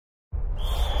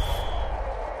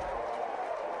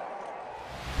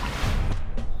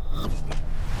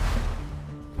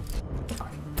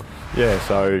Yeah,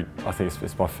 so I think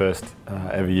it's my first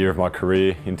ever year of my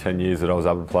career in 10 years that I was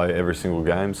able to play every single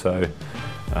game, so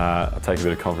I take a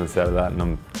bit of confidence out of that, and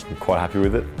I'm quite happy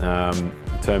with it.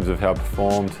 In terms of how I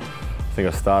performed, I think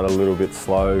I started a little bit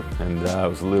slow and it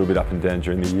was a little bit up and down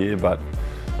during the year, but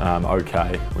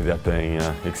okay without being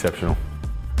exceptional.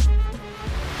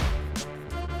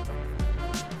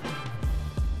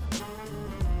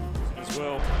 As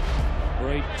well,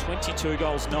 Reid, 22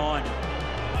 goals, 9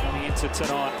 coming into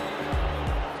tonight.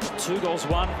 2 goals,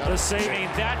 1 this evening.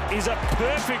 That is a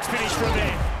perfect finish from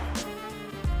there.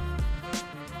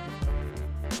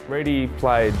 Reid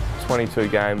played 22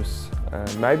 games,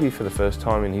 maybe for the first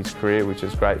time in his career, which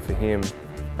is great for him.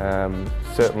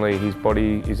 Certainly his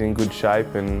body is in good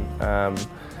shape, and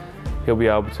he'll be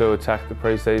able to attack the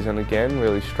pre-season again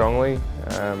really strongly.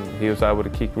 He was able to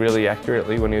kick really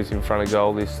accurately when he was in front of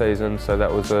goal this season, so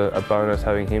that was a bonus,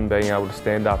 having him being able to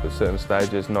stand up at certain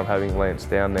stages, not having Lance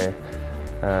down there.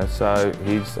 So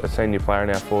he's a senior player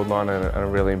in our forward line and a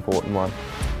really important one.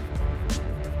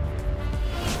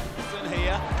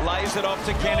 Lays it off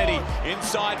to Kennedy,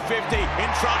 inside 50,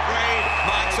 in front Reid,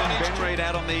 marks on his... Ben Reid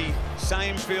out on the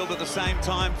same field at the same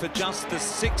time for just the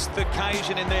 6th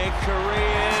occasion in their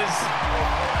careers.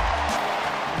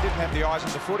 He didn't have the eyes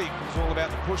on the footy, it was all about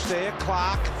the push there.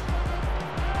 Clark,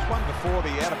 one before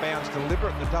the out of bounds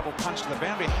deliberate, the double punch to the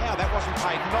boundary. How that wasn't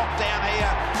paid, knocked down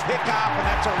here, pick up, and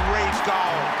that's a Reid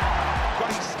goal. Got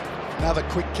his... Another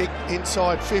quick kick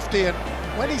inside 50, and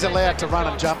when he's allowed to run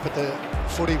and jump at the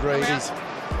footy, Reid, he's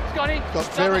got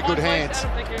very good hands.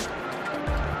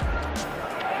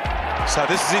 So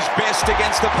this is his best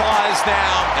against the Pies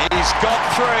now. He's got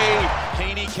 3.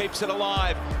 Heaney keeps it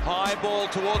alive. High ball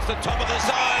towards the top of the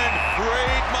zone.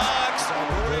 Reid marks.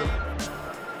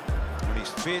 When he's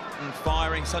fit and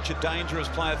firing, such a dangerous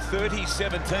player.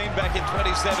 30-17 back in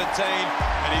 2017.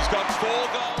 And he's got 4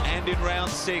 goals. And in round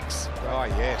 6. Oh,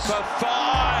 yes. For 5,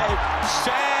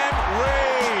 Sam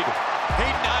Reid.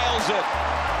 He nails it.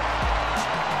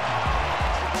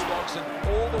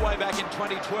 All the way back in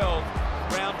 2012,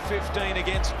 round 15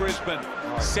 against Brisbane.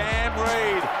 Sam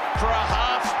Reid for a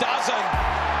half dozen.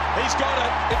 He's got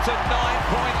it. It's a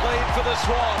 9-point lead for the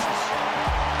Swans.